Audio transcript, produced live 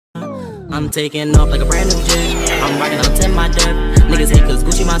I'm taking off like a brand new jet. I'm rocking up 10 my death. Niggas hate cause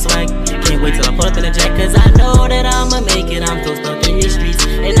Gucci my swag. Can't wait till I pull up in a jet, cause I know that I'ma make it. I'm still stuck in these streets,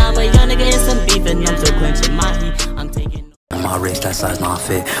 and I'm a young nigga in some beef, and I'm still clenching my heat. I'm taking my wrist, that size not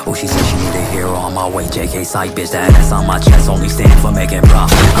fit. Oh, she said she need a hero on my way. JK side bitch, that ass on my chest only stand for making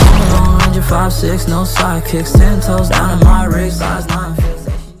profit. I'm a long ranger, 5'6", no sidekicks, 10 toes down in my wrist, size 9 fit.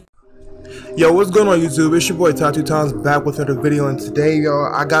 Yo, what's going on YouTube? It's your boy Tattoo Times back with another video, and today,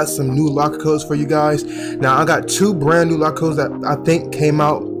 y'all, I got some new locker codes for you guys. Now, I got two brand new locker codes that I think came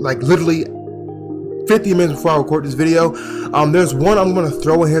out like literally 50 minutes before I record this video. There's one I'm going to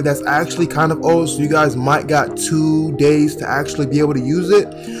throw in here that's actually kind of old, so you guys might got 2 days to actually be able to use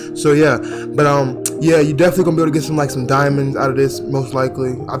it. So yeah, but yeah, you're definitely gonna be able to get some diamonds out of this, most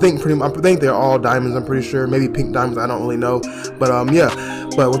likely. I think they're all diamonds, I'm pretty sure. Maybe pink diamonds, I don't really know. But yeah.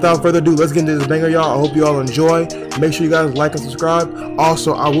 But without further ado, let's get into this banger, y'all. I hope you all enjoy. Make sure you guys like and subscribe.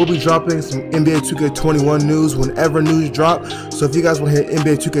 Also, I will be dropping some NBA 2K21 news whenever news drop. So if you guys want to hear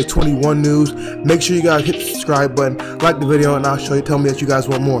NBA 2K21 news, make sure you guys hit the subscribe button, like the video, and tell me that you guys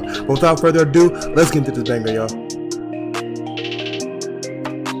want more. But without further ado, let's get into this banger, y'all.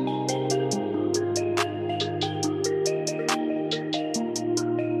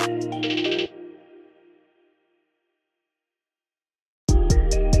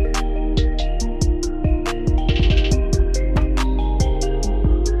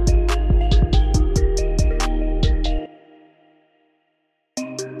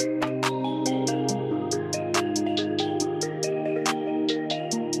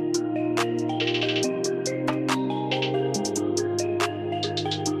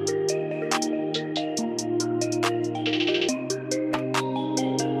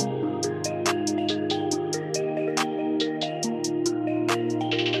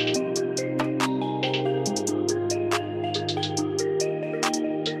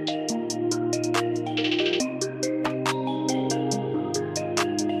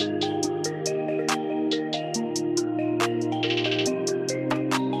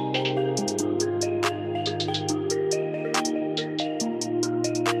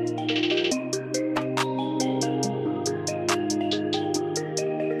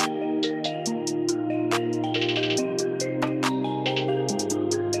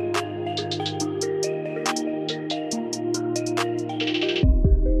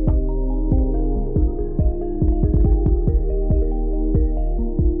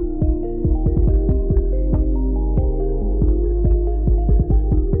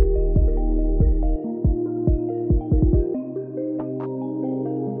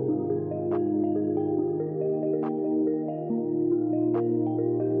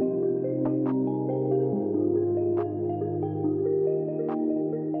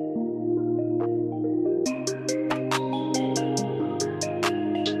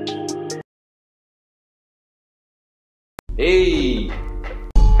 Hey,